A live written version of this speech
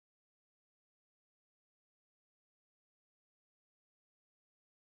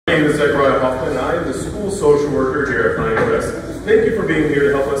name is Zechariah Hoffman, and I am the school social worker here at Pinecrest. Thank you for being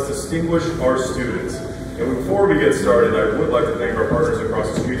here to help us distinguish our students. And before we get started, I would like to thank our partners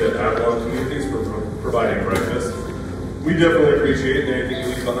across the street at Avalon Communities for providing breakfast. We definitely appreciate it, and anything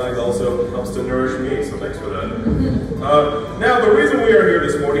you leave behind also helps to nourish me, so thanks for that. Now, the reason we are here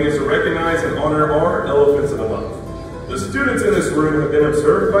this morning is to recognize and honor our Elephants of the Month. The students in this room have been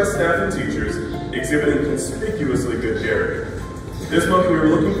observed by staff and teachers exhibiting conspicuously good character. This month we were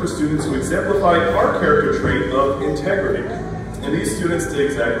looking for students who exemplify our character trait of integrity, and these students did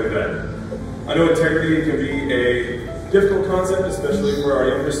exactly that. I know integrity can be a difficult concept, especially for our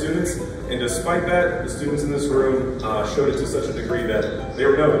younger students, and despite that, the students in this room showed it to such a degree that they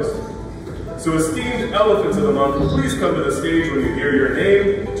were noticed. So esteemed Elephants of the Month, please come to the stage when you hear your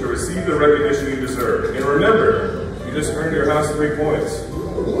name to receive the recognition you deserve. And remember, you just earned your house 3 points.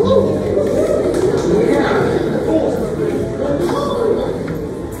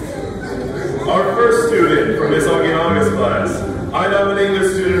 Our first student from Miss Aguinaga's class. I nominate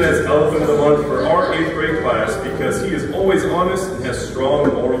this student as Elephant of the Month for our 8th grade class because he is always honest and has strong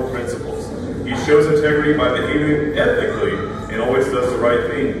moral principles. He shows integrity by behaving ethically and always does the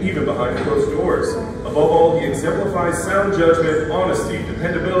right thing, even behind closed doors. Above all, he exemplifies sound judgment, honesty,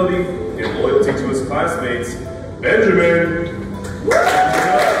 dependability, and loyalty to his classmates. Benjamin!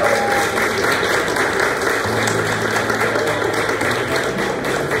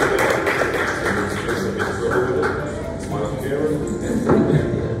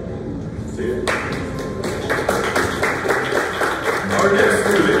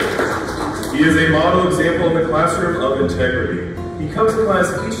 He is a model example in the classroom of integrity. He comes to class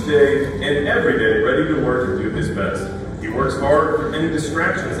each day and every day ready to work and do his best. He works hard for any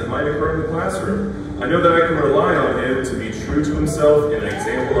distractions that might occur in the classroom. I know that I can rely on him to be true to himself and an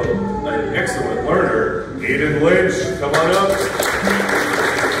example of an excellent learner. Aiden Lynch, come on up.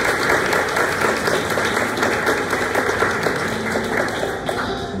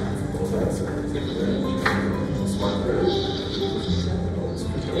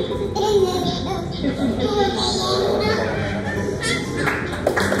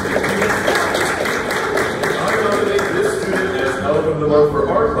 For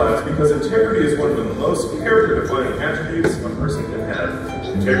our class because integrity is one of the most character-defining attributes a person can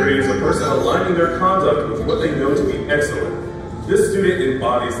have. Integrity is a person aligning their conduct with what they know to be excellent. This student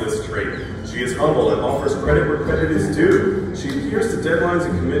embodies this trait. She is humble and offers credit where credit is due. She adheres to deadlines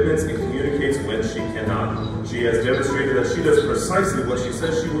and commitments and communicates when she cannot. She has demonstrated that she does precisely what she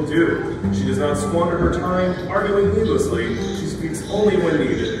says she will do. She does not squander her time arguing needlessly. She speaks only when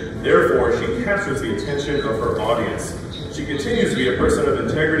needed. Therefore, she captures the attention of her audience. She continues to be a person of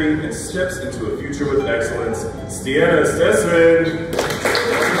integrity and steps into a future with excellence. Stiana Stessman.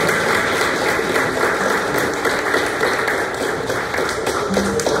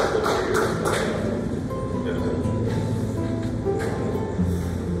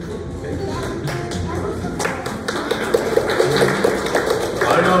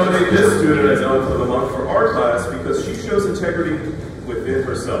 I nominate this student as Elephant of the Month for our class because she shows integrity within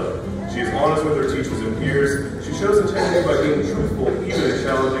herself. She is honest with her teachers and peers. She shows integrity by being truthful even in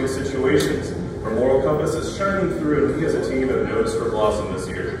challenging situations. Her moral compass is shining through, and we as a team have noticed her blossom this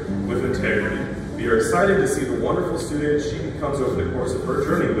year with integrity. We are excited to see the wonderful student she becomes over the course of her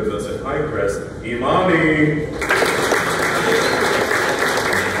journey with us at Pinecrest, Imani.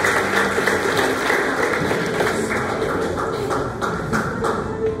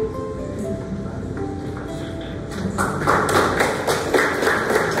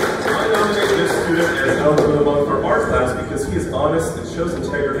 Because he is honest and shows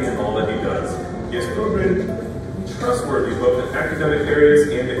integrity in all that he does. He has proven trustworthy both in academic areas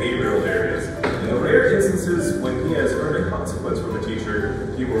and behavioral areas. In the rare instances when he has earned a consequence from a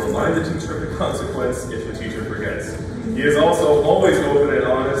teacher, he will remind the teacher of the consequence if the teacher forgets. He is also always open and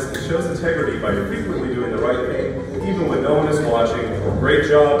honest and shows integrity by frequently doing the right thing, even when no one is watching. Great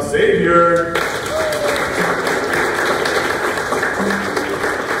job, Xavier!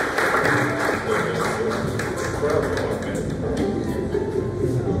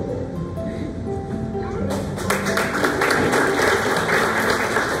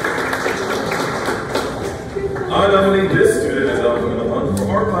 I nominate this student as Elephant of the Month for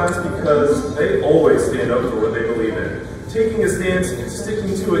our class because they always stand up for what they believe in. Taking a stance and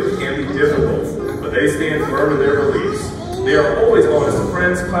sticking to it can be difficult, but they stand firm in their beliefs. They are always honest to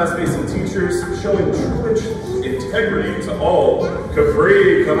friends, classmates, and teachers, showing true integrity to all.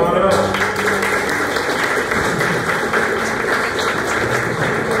 Capri, come on up.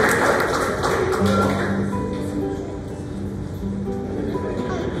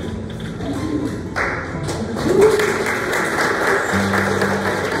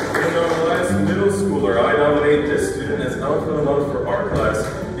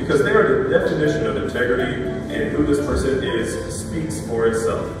 for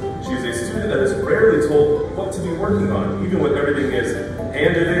itself. She is a student that is rarely told what to be working on, even when everything is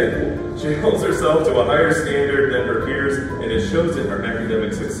handed in. She holds herself to a higher standard than her peers, and it shows in her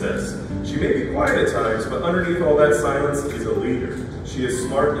academic success. She may be quiet at times, but underneath all that silence is a leader. She is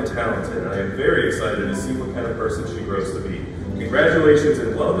smart and talented, and I am very excited to see what kind of person she grows to be. Congratulations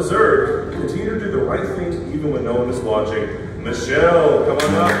and well deserved. Continue to do the right thing even when no one is watching. Michelle, come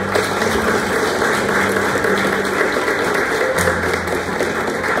on up.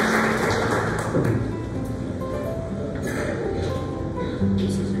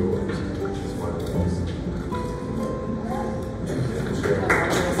 This is yours. It's my place.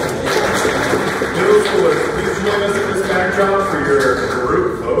 Middle schoolers, please join us in this backdrop for your group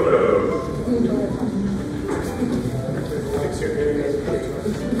photo.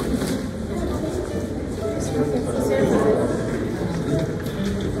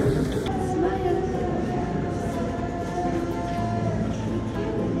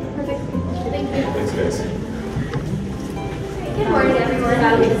 Thanks, guys. Good morning, everyone.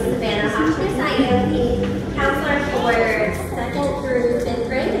 My name is Savannah Hotchkiss. I am the counselor for 2nd through 5th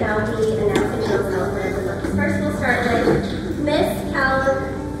grade, and I'll be announcing those numbers. First, we'll start with Miss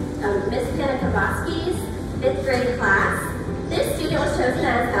Penna-Kowalski's 5th grade class. This student was chosen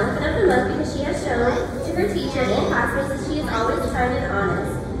as Elephant of the Month because she has shown to her teachers and classmates that she is always kind and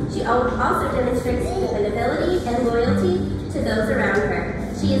honest. She also demonstrates dependability and loyalty to those around her.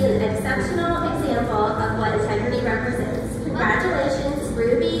 She is an exceptional example of what integrity represents. Congratulations,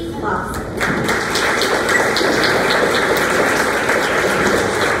 Ruby Lawson.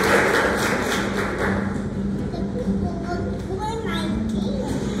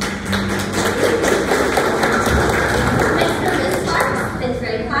 Next from Miss Clark's 5th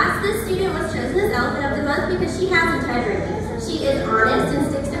grade class, this student was chosen as Elephant of the Month because she has integrity. She is honest and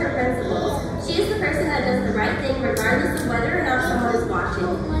sticks to her principles. She is the person that does the right thing regardless of whether or not someone is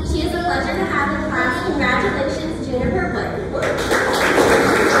watching. She is a pleasure to have in class. Congratulations, Juniper Wood.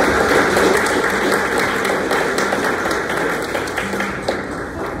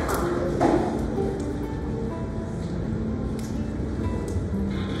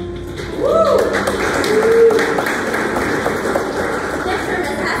 Next from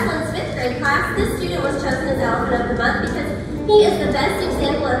Miss Haslin's 5th grade class, this student was chosen as Elephant of the Month because he is the best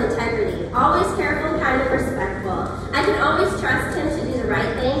example of integrity, always careful, kind, and respectful. I can always trust him to do the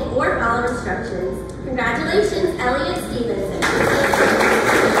right thing or follow instructions. Congratulations, Elliot Stevenson.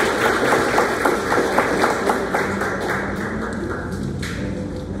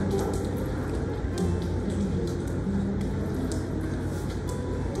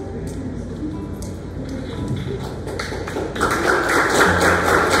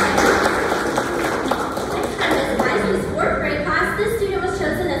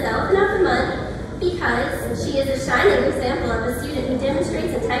 She is a shining example of a student who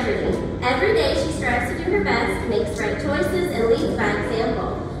demonstrates integrity. Every day she strives to do her best, makes right choices, and leads by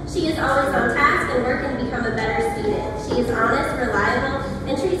example. She is always on task and working to become a better student. She is honest, reliable,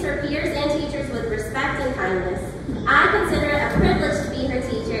 and treats her peers and teachers with respect and kindness. I consider it a privilege to be her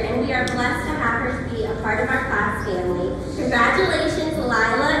teacher, and we are blessed to have her be a part of our class family. Congratulations, Lila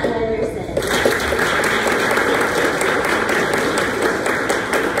Anderson.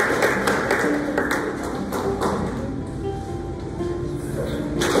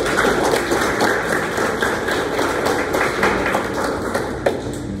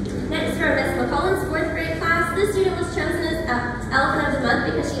 Elephant of the Month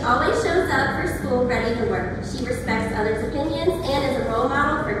because she always shows up for school ready to work. She respects others' opinions and is a role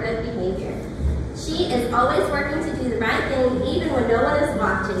model for good behavior. She is always working to do the right thing even when no one is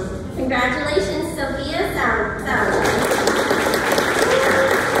watching. Congratulations, Sophia Sauer.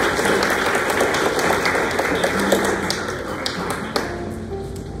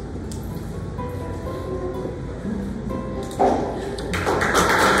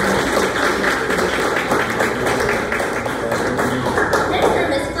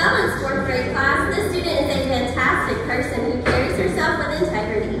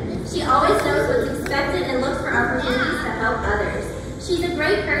 She always knows what's expected and looks for opportunities to help others. She's a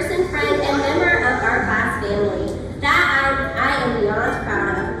great person, friend, and member of our class family. That I am beyond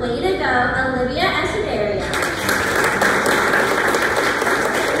proud of. Way to go, Olivia Echeverria.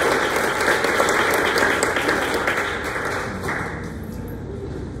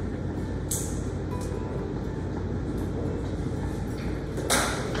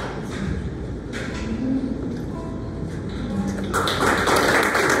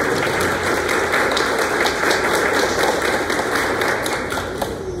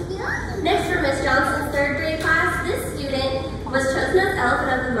 Johnson's 3rd grade class,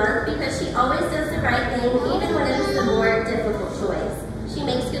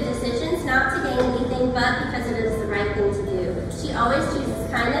 anything but because it is the right thing to do. She always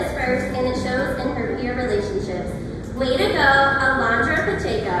chooses kindness first, and it shows in her peer relationships. Way to go, Alondra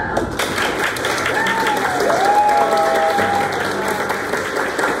Pacheco.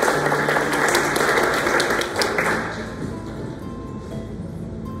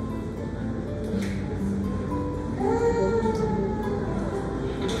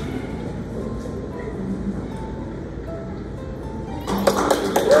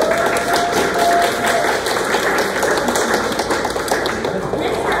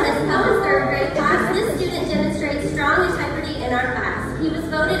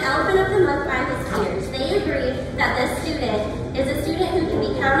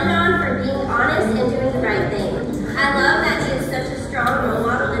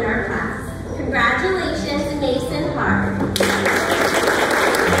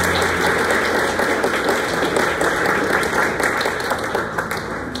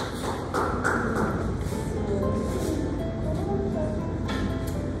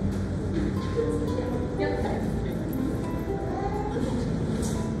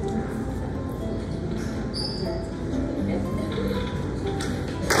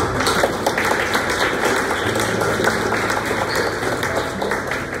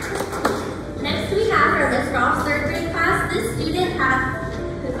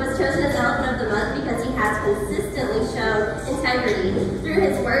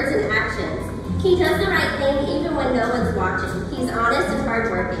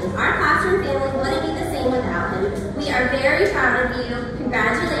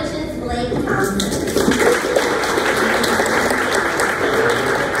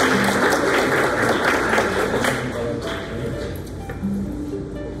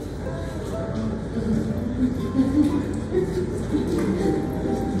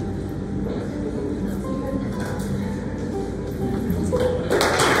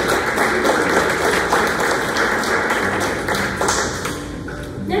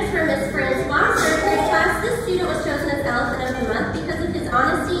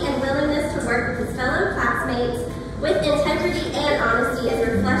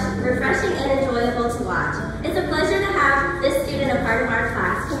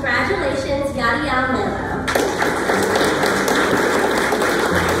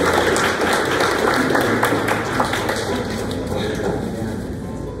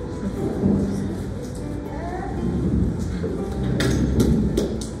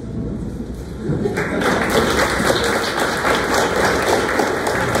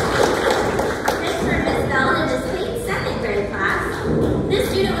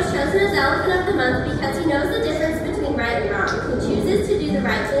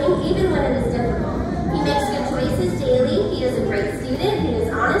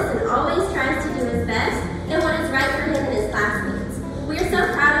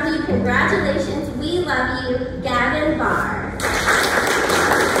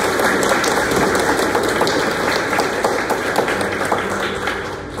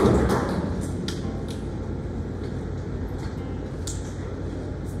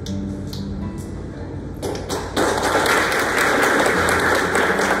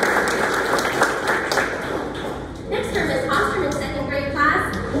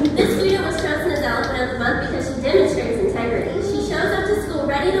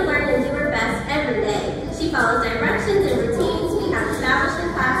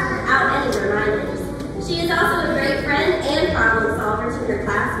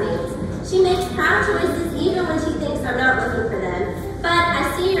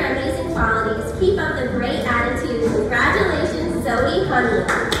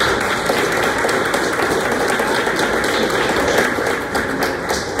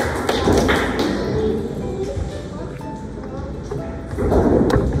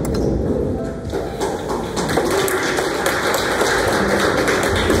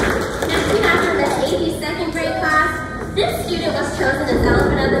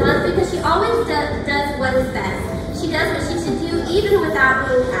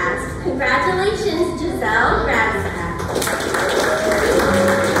 Congratulations, Giselle Radsack.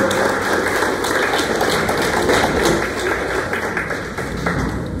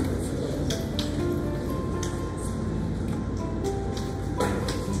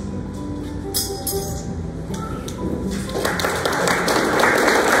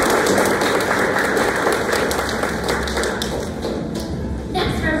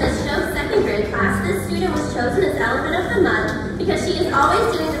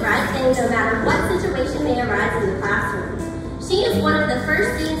 No matter what situation may arise in the classroom. She is one of the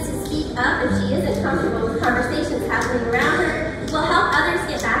first students to speak up if she isn't comfortable with conversations happening around her, will help others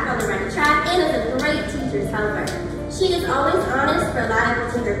get back on the right track, and is a great teacher's helper. She is always honest, reliable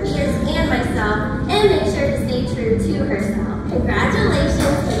to her peers and myself, and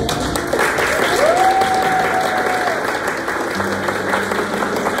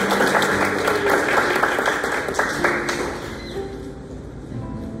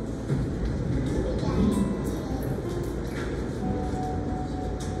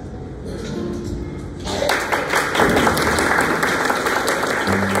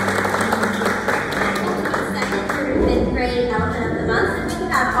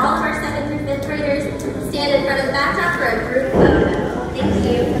Stand in front of the backdrop for a group photo. Thank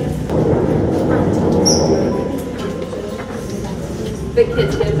you. The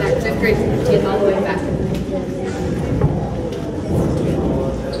kids get back. The great kids all the way back.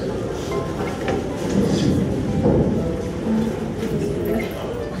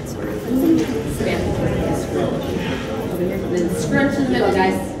 Then scrunch in the middle,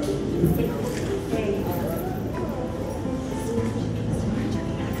 guys.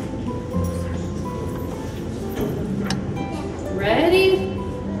 Ready?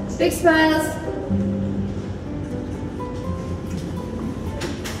 Big smiles.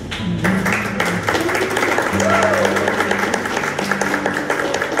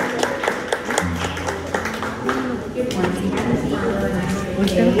 Good morning.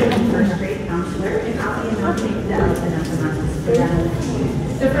 I'm first grade counselor, and I'll be announcing the elephant of the month.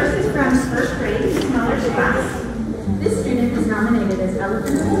 The first is from first grade, Miller's class. This student is nominated as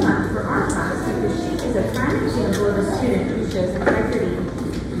elephant of the month for our class because she is a prime example of a student who shows integrity.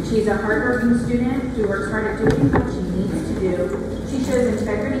 She is a hardworking student who works hard at doing what she needs to do. She shows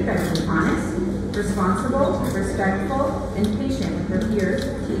integrity by being honest, responsible, respectful, and patient with her peers,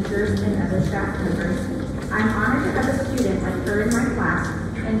 teachers, and other staff members. I'm honored to have a student like her in my class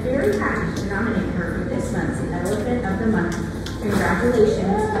and very happy to nominate her for this month's Elephant of the Month.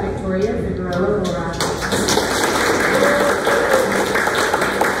 Congratulations, Victoria Figueroa Laura.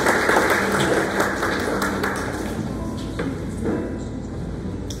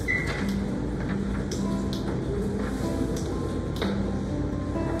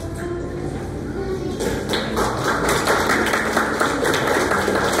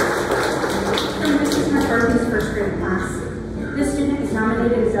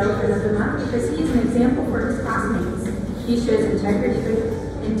 He shows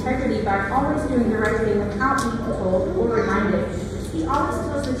integrity by always doing the right thing without being told or reminded. He always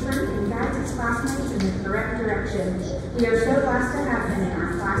tells the truth and guides his classmates in the correct direction. We are so blessed to have him in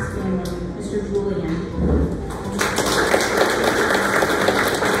our class family, Mr. Julian.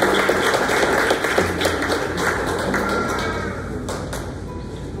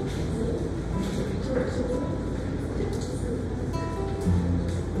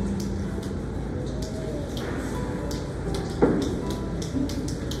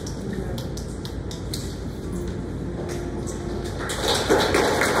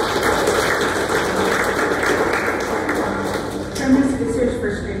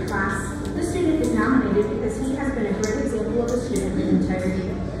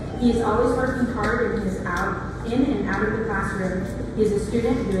 He is always working hard in and out of the classroom. He is a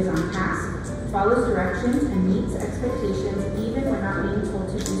student who is on task, follows directions, and meets expectations even when not being told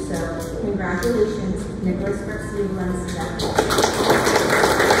to do so. Congratulations, Nicholas Garcia Valencia.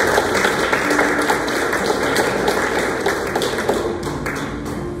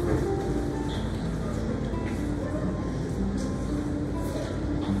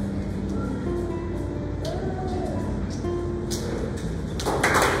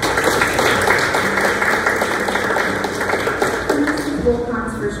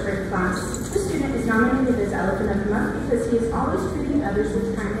 This student is nominated as Elephant of the Month because he is always treating others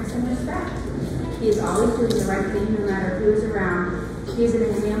with kindness and respect. He is always doing the right thing no matter who is around. He is an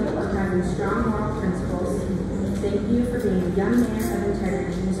example of having strong moral principles. Thank you for being a young man of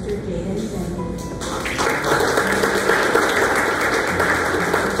integrity, Mr. Jaden Zane.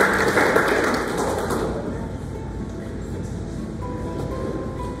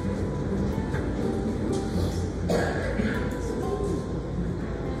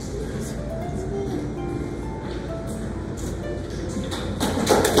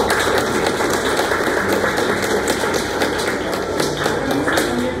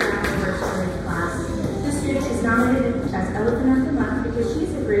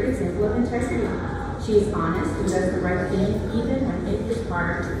 She is honest and does the right thing even when it is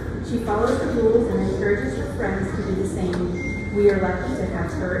hard. She follows the rules and encourages her friends to do the same. We are lucky to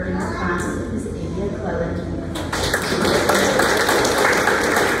have her in our class, Ms. Avia Clellan.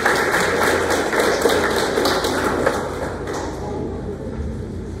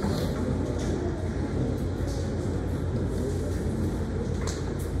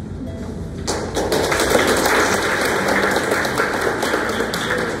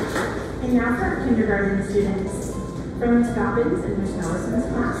 Kindergarten students. From Ms. Dobbins and Ms. Nellison's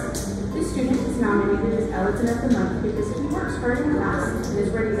class, this student is nominated as Elephant of the Month because he works hard in class and is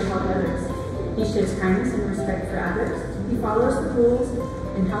ready to help others. He shows kindness and respect for others. He follows the rules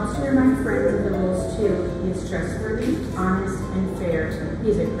and helps to remind friends of the rules too. He is trustworthy, honest, and fair. He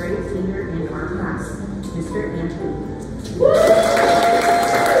is a great leader in our class, Mr. Anthony.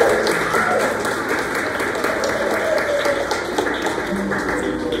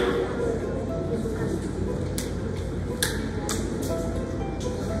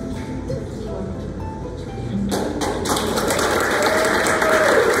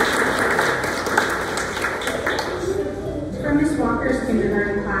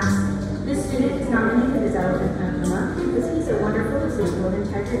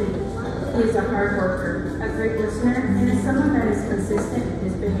 integrity. He is a hard worker, a great listener, and is someone that is consistent in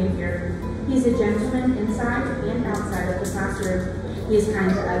his behavior. He is a gentleman inside and outside of the classroom. He is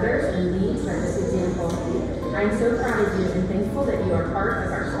kind to others and leads by this example. I am so proud of you and thankful that you are part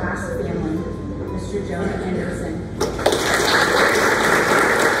of our class family. Mr. Jonah Anderson.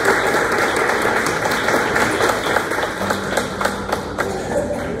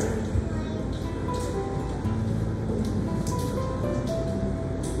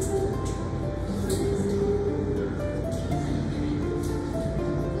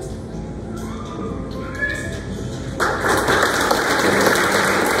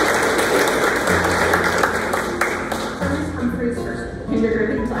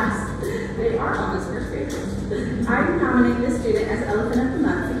 Kindergarten class. They are almost first graders. I nominate this student as Elephant of the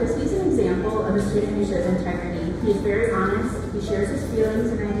Month because he's an example of a student who shows integrity. He is very honest. He shares his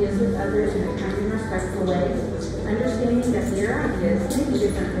feelings and ideas with others in a kind and respectful way, understanding that their ideas may be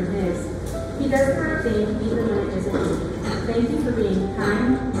different from his. He does the right thing even when it isn't. Thank you for being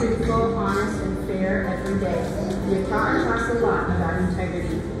kind, truthful, honest, and fair every day. You have taught our class a lot about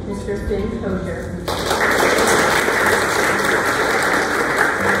integrity. Mr. Finn Kosher.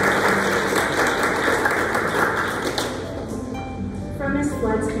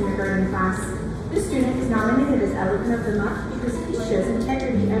 Flood's kindergarten class. This student is nominated as Elephant of the Month because he shows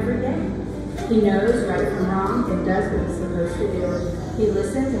integrity every day. He knows right from wrong and does what he's supposed to do. He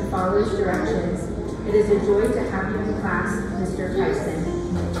listens and follows directions. It is a joy to have you in class, Mr. Tyson.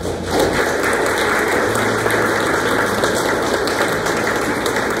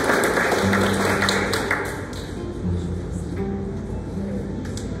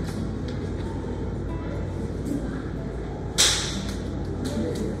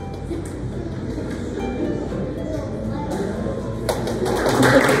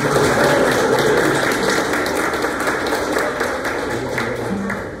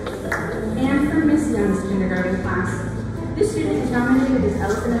 This student is nominated as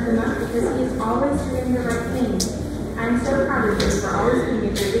Elephant of the Month because he is always doing the right thing. I am so proud of him for always being a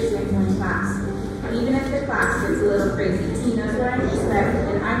great example in class. Even if the class gets a little crazy, he knows what I expect,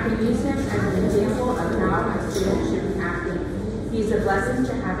 and I can use him as an example of how a student should be acting. He is a blessing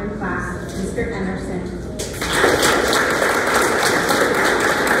to have in class, Mr. Emerson.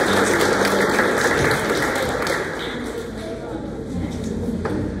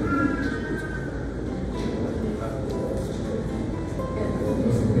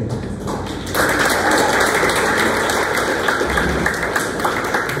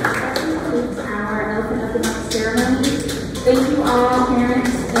 Thank you all, parents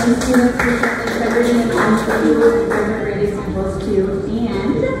and students, for showing integrity and honesty. I have great examples too.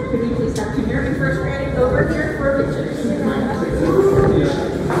 And could you please have junior and first grade over here for pictures?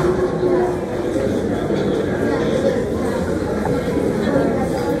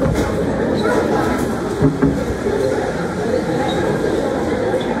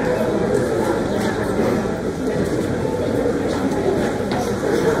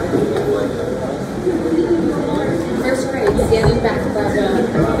 Standing back above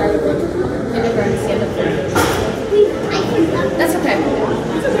kindergarten, stand up there. That's okay.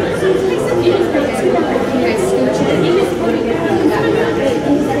 You guys scooch in. You can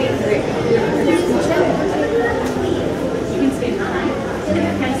stand behind.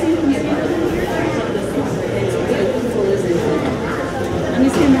 Can I see you stand? It's beautiful, isn't it? I'm going to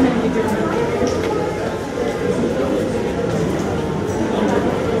stand behind you.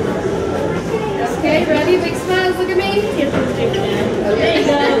 Okay, ready? Big smiles. Look at me.